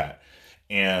combat.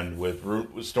 And with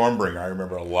Stormbringer, I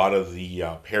remember a lot of the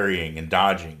parrying and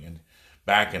dodging and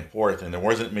back and forth, and there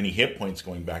wasn't many hit points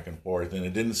going back and forth, and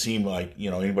it didn't seem like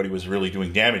anybody was really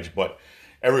doing damage, but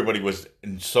everybody was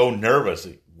so nervous.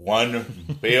 One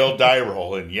failed die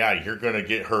roll, and you're going to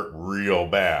get hurt real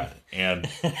bad. And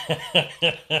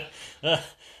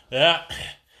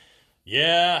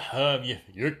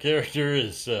your character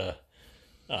is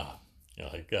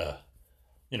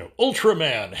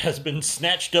Ultraman has been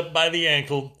snatched up by the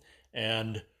ankle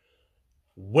and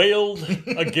wailed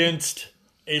against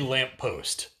a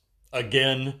lamppost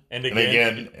again and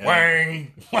again.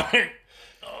 Wang, wang.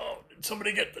 Oh, did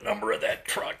somebody get the number of that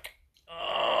truck?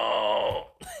 Oh.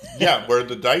 Where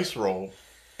the dice roll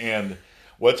and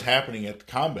what's happening at the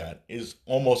combat is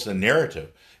almost a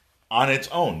narrative on its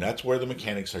own. That's where the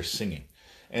mechanics are singing.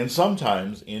 And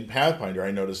sometimes in Pathfinder,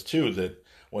 I noticed too that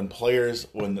when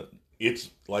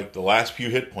it's like the last few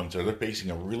hit points, or they're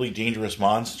facing a really dangerous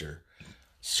monster.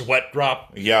 Sweat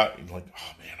drop. Yeah, like,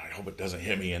 oh man, I hope it doesn't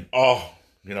hit me. And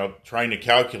trying to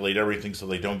calculate everything so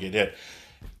they don't get hit.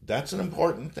 That's an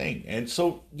important thing. And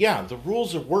so, yeah, the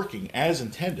rules are working as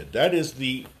intended. That is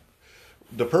the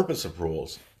purpose of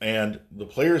rules. And the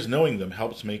players knowing them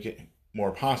helps make it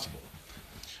more possible.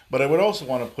 But I would also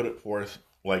want to put it forth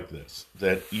like this,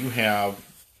 that you have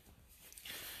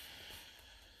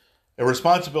a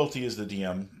responsibility as the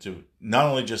DM to not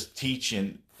only just teach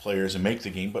in players and make the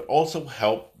game, but also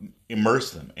help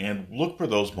immerse them and look for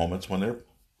those moments when they're,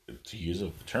 to use a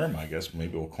term, I guess,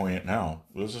 maybe we'll coin it now.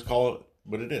 Let's just call it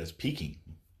what it is, peaking.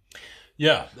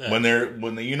 Yeah.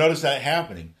 When you notice that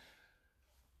happening,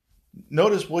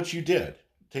 notice what you did.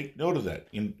 Take note of that.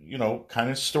 And, kind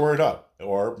of store it up.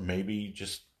 Or maybe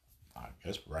just, I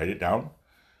guess, write it down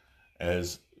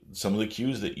as some of the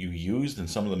cues that you used and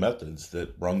some of the methods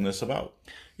that brung this about.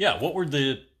 Yeah. What were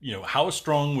how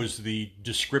strong was the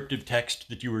descriptive text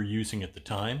that you were using at the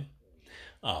time?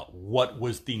 What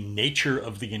was the nature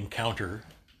of the encounter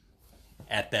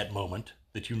at that moment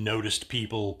that you noticed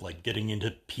people like getting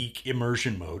into peak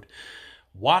immersion mode?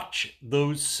 Watch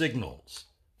those signals.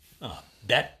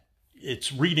 That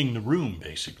it's reading the room,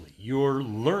 basically. You're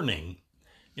learning,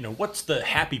 what's the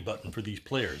happy button for these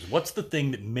players? What's the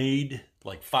thing that made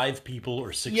like 5 people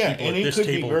or 6 people at this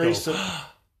table go,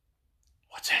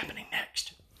 what's happening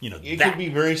next? It could be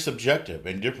very subjective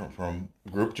and different from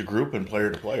group to group and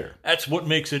player to player. That's what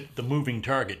makes it the moving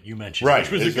target you mentioned, right?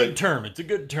 Which was a good term. It's a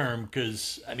good term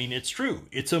because, it's true.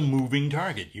 It's a moving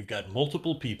target. You've got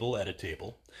multiple people at a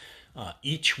table,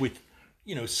 each with,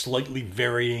 slightly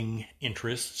varying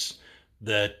interests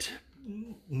that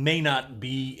may not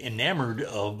be enamored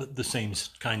of the same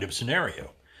kind of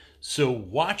scenario. So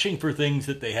watching for things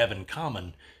that they have in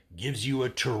common gives you a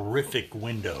terrific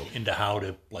window into how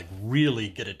to really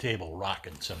get a table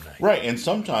rocking some night. Right, and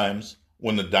sometimes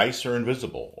when the dice are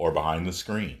invisible or behind the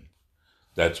screen,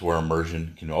 that's where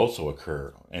immersion can also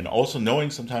occur. And also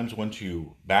knowing sometimes when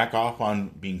to back off on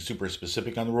being super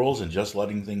specific on the rules and just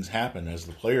letting things happen as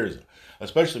the players,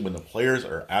 especially when the players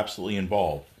are absolutely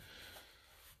involved.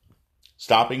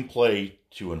 Stopping play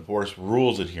to enforce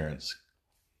rules adherence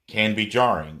can be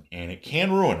jarring, and it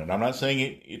can ruin it. I'm not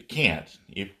saying it can't.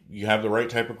 If you have the right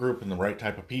type of group and the right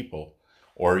type of people,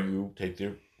 or you take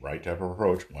the right type of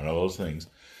approach, one of those things.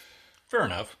 Fair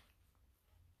enough.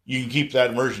 You can keep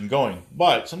that immersion going,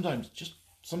 but sometimes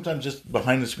just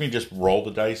behind the screen, just roll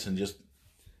the dice and just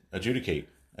adjudicate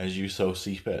as you so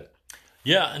see fit.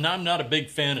 Yeah, and I'm not a big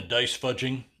fan of dice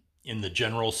fudging in the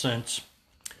general sense,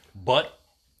 but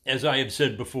as I have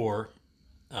said before,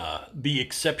 the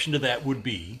exception to that would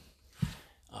be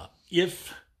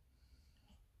if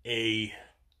a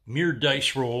mere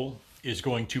dice roll is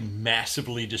going to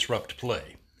massively disrupt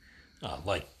play.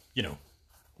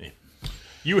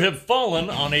 You have fallen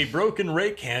on a broken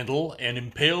rake handle and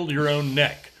impaled your own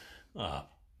neck.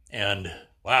 And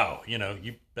wow,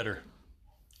 you better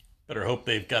hope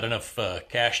they've got enough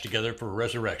cash together for a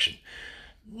resurrection.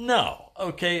 No,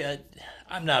 okay,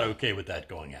 I'm not okay with that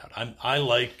going out. I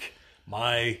like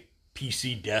my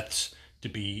PC deaths to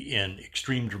be in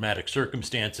extreme dramatic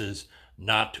circumstances,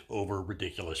 not over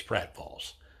ridiculous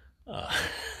pratfalls.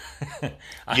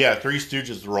 Yeah, Three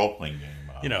Stooges, the role-playing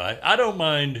game. I don't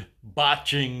mind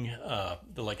botching,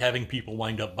 having people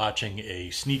wind up botching a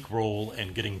sneak roll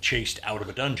and getting chased out of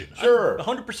a dungeon. Sure. I'm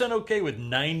 100% okay with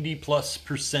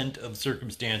 90+% of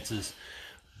circumstances,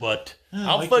 but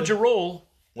I'll fudge a roll.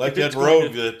 Like that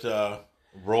rogue that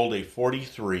rolled a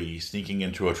 43 sneaking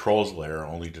into a troll's lair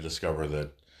only to discover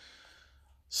that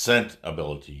scent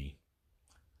ability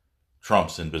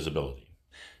trumps invisibility.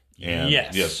 And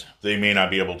yes, they may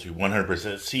not be able to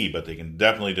 100% see, but they can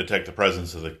definitely detect the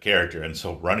presence of the character. And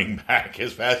so running back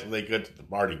as fast as they could to the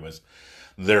party was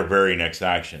their very next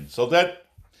action. So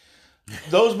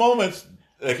those moments,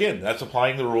 again, that's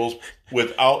applying the rules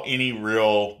without any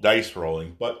real dice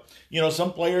rolling. But,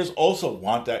 some players also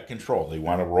want that control. They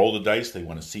want to roll the dice. They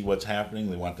want to see what's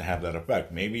happening. They want to have that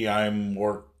effect. Maybe I'm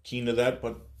more keen to that,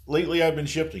 but lately I've been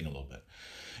shifting a little bit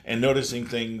and noticing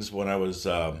things when I was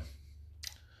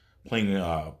playing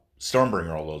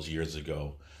Stormbringer all those years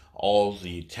ago. All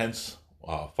the tense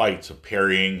fights of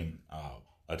parrying,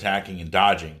 attacking, and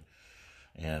dodging,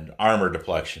 and armor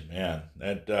deflection. Man,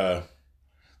 that there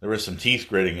was some teeth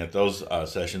gritting at those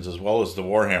sessions, as well as the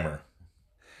Warhammer.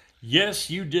 Yes,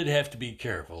 you did have to be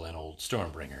careful in old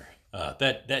Stormbringer.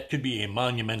 That could be a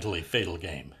monumentally fatal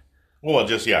game. Well, and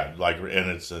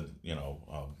it's a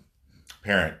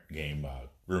parent game,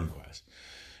 RuneQuest,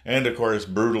 and of course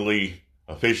brutally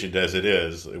efficient as it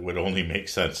is, it would only make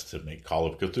sense to make Call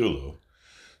of Cthulhu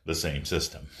the same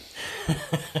system.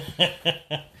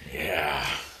 Yeah.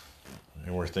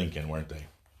 They were thinking, weren't they?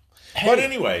 Hey, but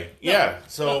anyway, yeah.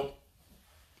 So,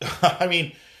 I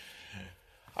mean,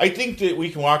 I think that we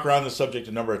can walk around the subject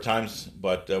a number of times,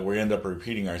 but we end up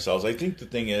repeating ourselves. I think the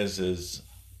thing is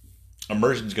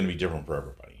immersion is going to be different for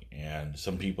everybody. And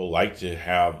some people like to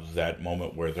have that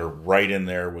moment where they're right in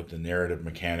there with the narrative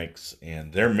mechanics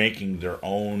and they're making their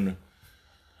own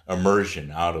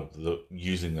immersion out of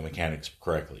using the mechanics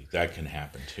correctly. That can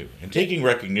happen too. And taking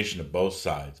recognition of both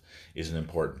sides is an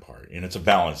important part. And it's a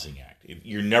balancing act.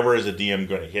 You're never as a DM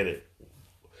going to hit it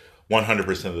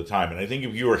 100% of the time. And I think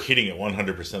if you are hitting it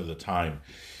 100% of the time,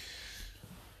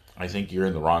 I think you're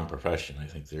in the wrong profession. I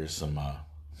think there's some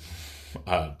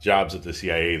jobs at the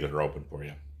CIA that are open for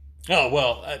you. Oh,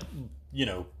 well,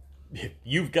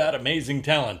 you've got amazing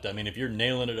talent. I mean, if you're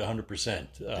nailing it 100%.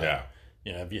 Yeah.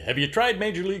 Have you tried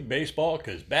Major League Baseball?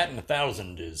 Because batting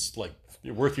 1,000 is like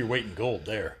worth your weight in gold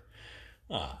there.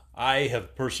 I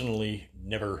have personally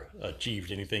never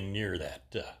achieved anything near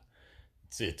that.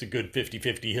 It's a good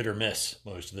 50-50 hit or miss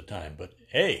most of the time. But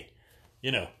hey,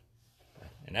 an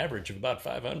average of about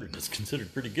 500 is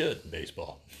considered pretty good in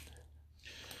baseball.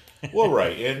 Well,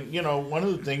 right. And, one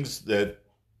of the things that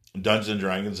Dungeons &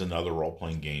 Dragons and other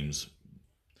role-playing games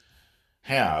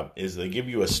have is they give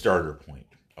you a starter point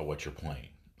of what you're playing.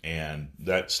 And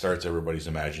that starts everybody's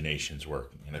imaginations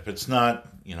working. And if it's not,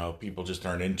 people just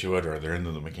aren't into it or they're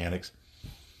into the mechanics,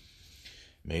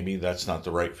 maybe that's not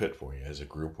the right fit for you as a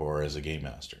group or as a game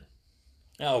master.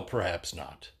 Oh, perhaps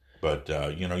not. But,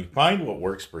 you find what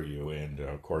works for you. And,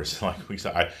 of course, like we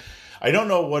said, I don't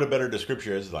know what a better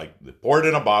description is. Like, pour it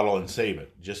in a bottle and save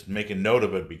it. Just make a note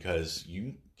of it because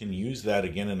you can use that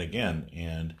again and again.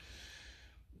 And,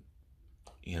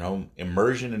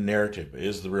 immersion and narrative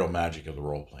is the real magic of the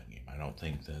role-playing game. I don't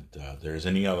think that there's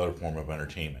any other form of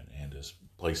entertainment. And as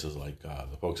places like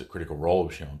the folks at Critical Role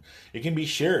have shown, it can be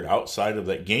shared outside of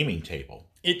that gaming table.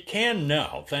 It can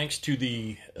now, thanks to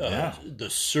the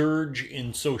surge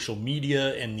in social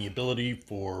media and the ability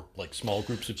for like small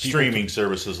groups of people. Streaming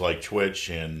services like Twitch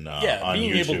and on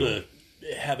being YouTube. able to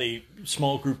have a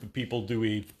small group of people do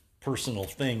a personal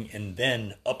thing and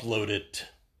then upload it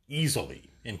easily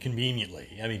and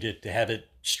conveniently. I mean, to have it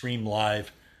stream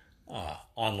live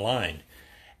online.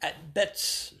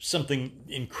 That's something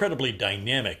incredibly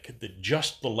dynamic that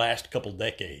just the last couple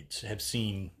decades have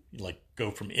seen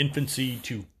go from infancy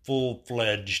to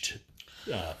full-fledged.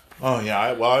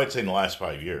 I'd say in the last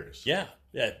 5 years. Yeah,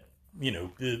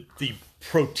 the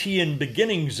protean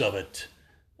beginnings of it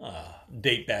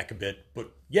date back a bit,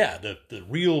 but yeah, the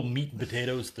real meat and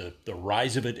potatoes, the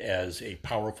rise of it as a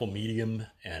powerful medium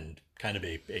and kind of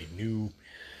a new.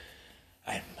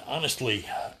 Honestly,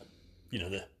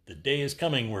 the day is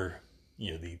coming where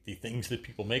the things that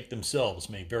people make themselves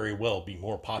may very well be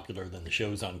more popular than the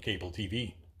shows on cable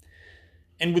TV.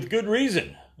 And with good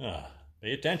reason.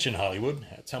 Pay attention, Hollywood.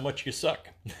 That's how much you suck.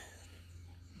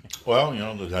 Well,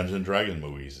 the Dungeons & Dragons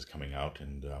movies is coming out,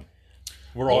 and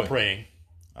we're all praying.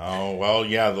 Oh, well,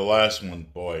 yeah, the last one,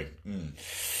 boy.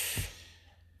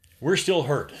 We're still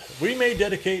hurt. We may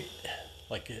dedicate,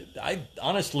 I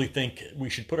honestly think we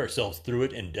should put ourselves through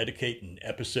it and dedicate an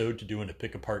episode to doing a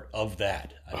pick-apart of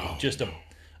that.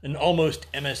 An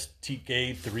almost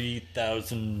MSTK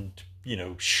 3000,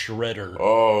 shredder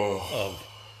of...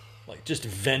 just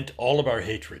vent all of our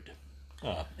hatred,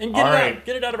 and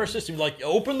get it out of our system.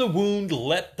 Open the wound,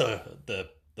 let the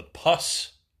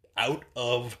pus out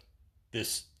of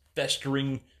this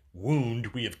festering wound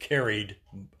we have carried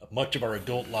much of our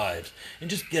adult lives, and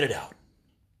just get it out.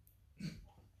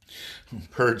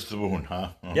 Purge the wound, huh?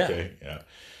 Okay, yeah.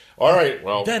 All right.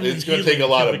 Well, then it's going to take a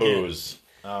lot of booze.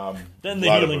 Then the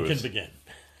healing can begin.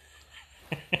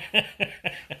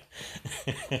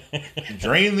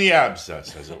 Drain the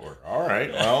abscess, as it were. All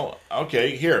right. Well,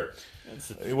 okay. Here,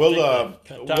 we'll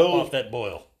top off that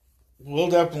boil. We'll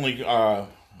definitely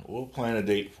we'll plan a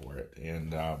date for it,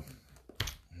 and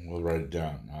we'll write it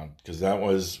down because that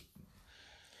was.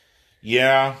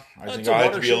 Yeah, I think I'll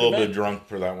have to be a little bit drunk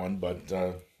for that one, but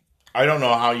I don't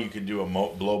know how you could do a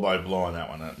blow by blow on that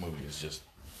one. That movie is just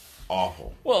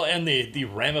awful. Well, and the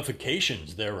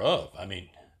ramifications thereof. I mean.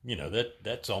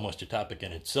 That's almost a topic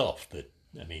in itself.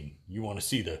 You want to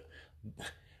see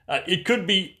it could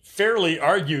be fairly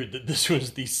argued that this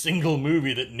was the single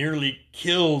movie that nearly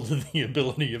killed the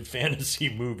ability of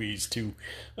fantasy movies to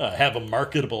have a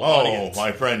marketable audience. Oh,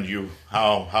 my friend,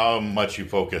 how much you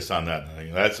focus on that?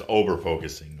 That's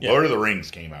over-focusing. Yeah. Lord of the Rings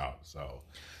came out, so...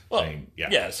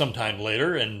 sometime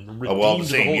later, and redeemed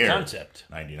the the whole year, concept.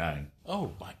 99.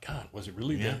 Oh my God, was it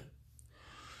really that?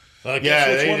 Yeah, Guess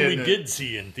which they one we didn't- did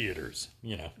see in theaters,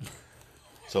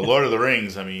 So Lord of the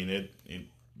Rings, I mean,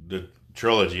 the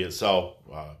trilogy itself,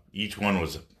 each one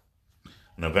was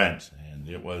an event, and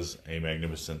it was a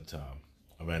magnificent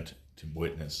event to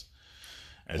witness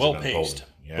as well it unfolded. paced.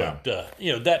 Yeah.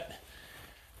 But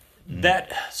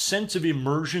that sense of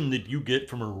immersion that you get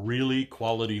from a really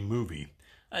quality movie.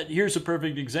 Here's a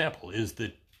perfect example: is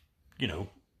that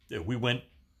that we went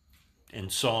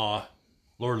and saw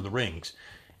Lord of the Rings,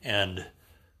 and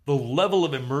the level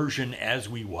of immersion as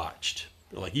we watched,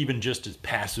 like even just as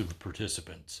passive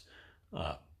participants,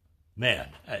 man,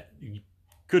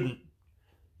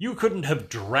 you couldn't have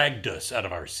dragged us out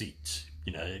of our seats.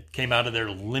 It came out of there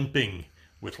limping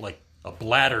with like a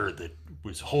bladder that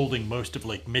was holding most of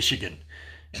Lake Michigan,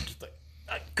 and just like,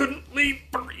 I couldn't leave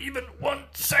for even 1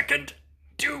 second.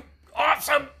 Too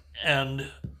awesome.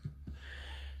 And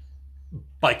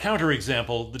by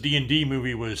counterexample, the D&D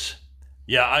movie was,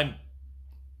 I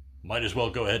might as well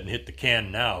go ahead and hit the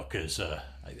can now, because I'm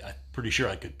pretty sure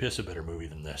I could piss a better movie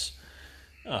than this.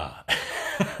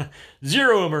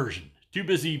 Zero immersion. Too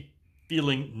busy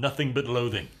feeling nothing but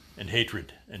loathing and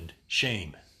hatred and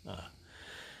shame.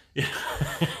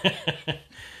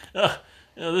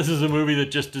 This is a movie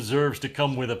that just deserves to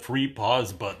come with a free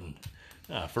pause button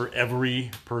for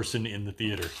every person in the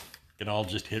theater. Can all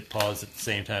just hit pause at the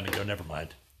same time and go, never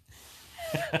mind.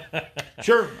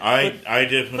 Sure, I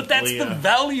definitely. But that's the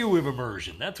value of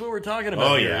immersion. That's what we're talking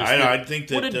about. Oh here, yeah, I think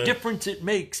that what a difference it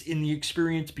makes in the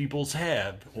experience people's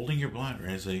have. Holding your bladder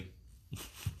as a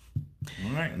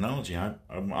all right analogy.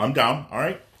 I'm down. All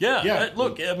right. Yeah.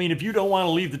 Look, I mean, if you don't want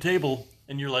to leave the table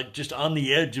and you're like just on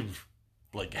the edge of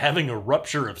like having a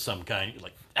rupture of some kind, you're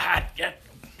like,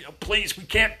 please, we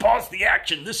can't pause the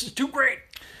action. This is too great.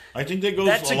 I think that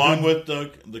goes along with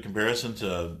the comparison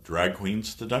to drag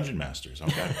queens to dungeon masters.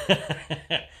 Okay.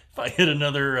 If I hit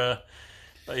another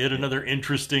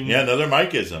interesting. Yeah, another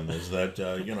Mikeism is that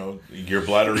your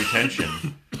bladder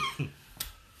retention,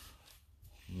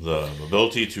 the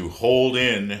ability to hold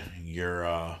in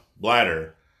your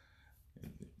bladder,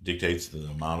 dictates the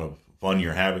amount of fun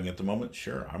you're having at the moment.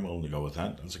 Sure, I'm willing to go with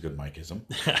that. That's a good Mikeism.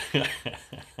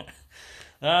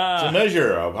 It's a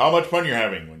measure of how much fun you're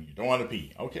having when you don't want to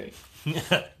pee. Okay.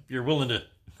 You're willing to.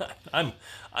 I'm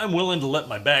willing to let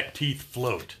my back teeth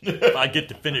float if I get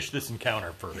to finish this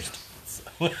encounter first.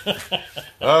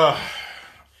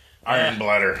 Iron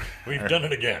bladder. We've done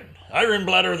it again. Iron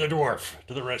bladder the dwarf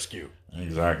to the rescue.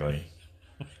 Exactly.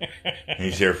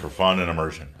 He's here for fun and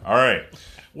immersion. All right.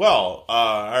 Well,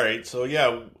 all right. So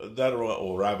yeah, that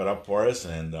will wrap it up for us.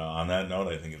 And on that note,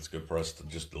 I think it's good for us to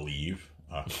just leave.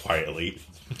 Quietly.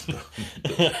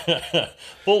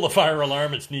 Pull the fire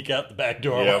alarm and sneak out the back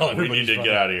door. Yeah, we need to get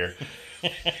out of here.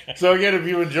 So again, if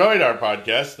you enjoyed our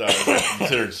podcast,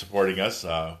 consider supporting us.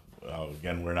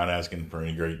 Again, we're not asking for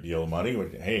any great deal of money.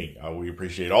 Hey, we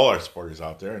appreciate all our supporters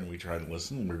out there, and we try to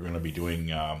listen. We're going to be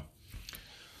doing a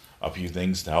few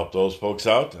things to help those folks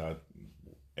out.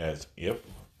 As if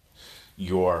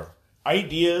your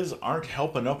ideas aren't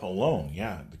helping up alone.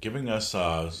 Yeah, giving us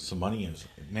some money is,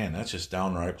 man, that's just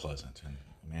downright pleasant. And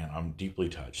man, I'm deeply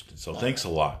touched. So thanks a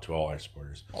lot to all our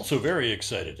supporters. Also very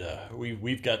excited.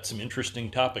 We've got some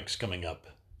interesting topics coming up.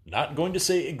 Not going to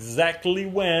say exactly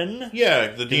when.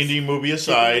 Yeah, the D&D movie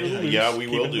aside, we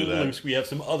will do that. Loose. We have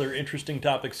some other interesting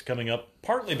topics coming up,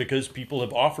 partly because people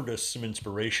have offered us some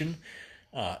inspiration,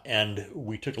 and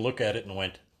we took a look at it and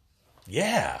went,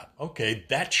 yeah, okay,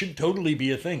 that should totally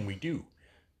be a thing we do.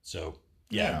 So,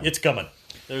 yeah. It's coming.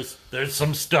 There's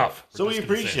some stuff. So we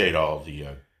appreciate all the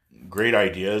great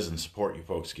ideas and support you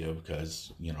folks give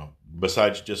because,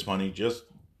 besides just money, just,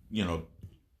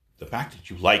 the fact that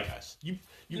you like us.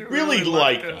 You really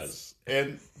like us.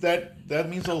 And that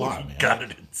means a lot, man. Got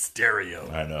it in stereo.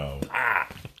 I know.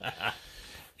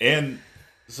 And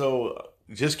so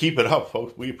just keep it up,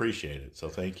 folks. We appreciate it. So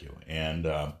thank you. And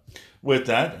with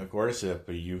that, of course, if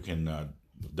you can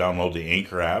download the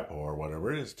Anchor app or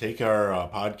whatever it is, take our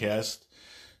podcast,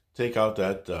 take out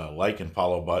that like and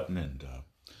follow button and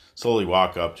slowly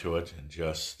walk up to it and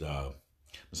just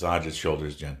massage its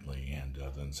shoulders gently and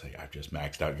then say, I've just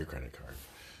maxed out your credit card.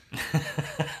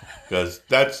 Because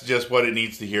that's just what it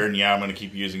needs to hear. And yeah, I'm going to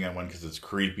keep using that one because it's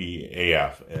creepy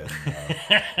AF. And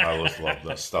I just love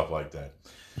the stuff like that.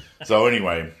 So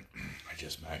anyway, I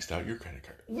just maxed out your credit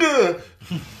card.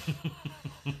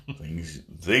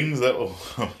 Things that will...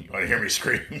 You want to hear me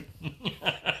scream?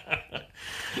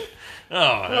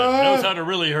 Oh, it knows how to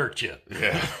really hurt you.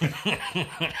 Yeah.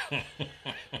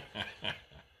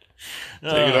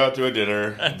 Take it out to a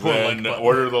dinner, then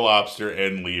order the lobster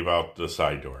and leave out the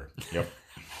side door. Yep.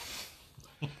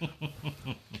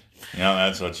 Yeah,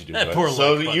 that's what you do. That poor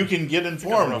so like that you button. can get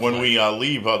informed rough when life. we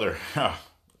leave other,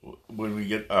 when we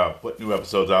get put new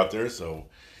episodes out there, so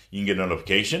you can get a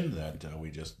notification that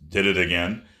we just did it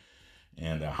again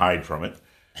and hide from it.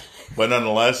 But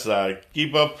nonetheless,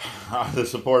 keep up the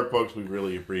support, folks. We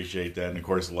really appreciate that. And of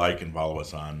course, like and follow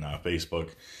us on Facebook.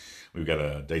 We've got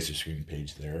a Dicer Screen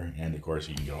page there. And of course,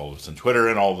 you can get all of us on Twitter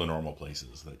and all the normal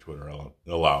places that Twitter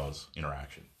allows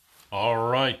interaction. All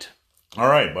right. All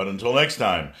right, but until next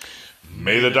time,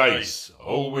 may the dice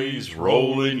always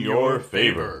roll in your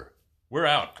favor. We're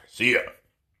out. See ya.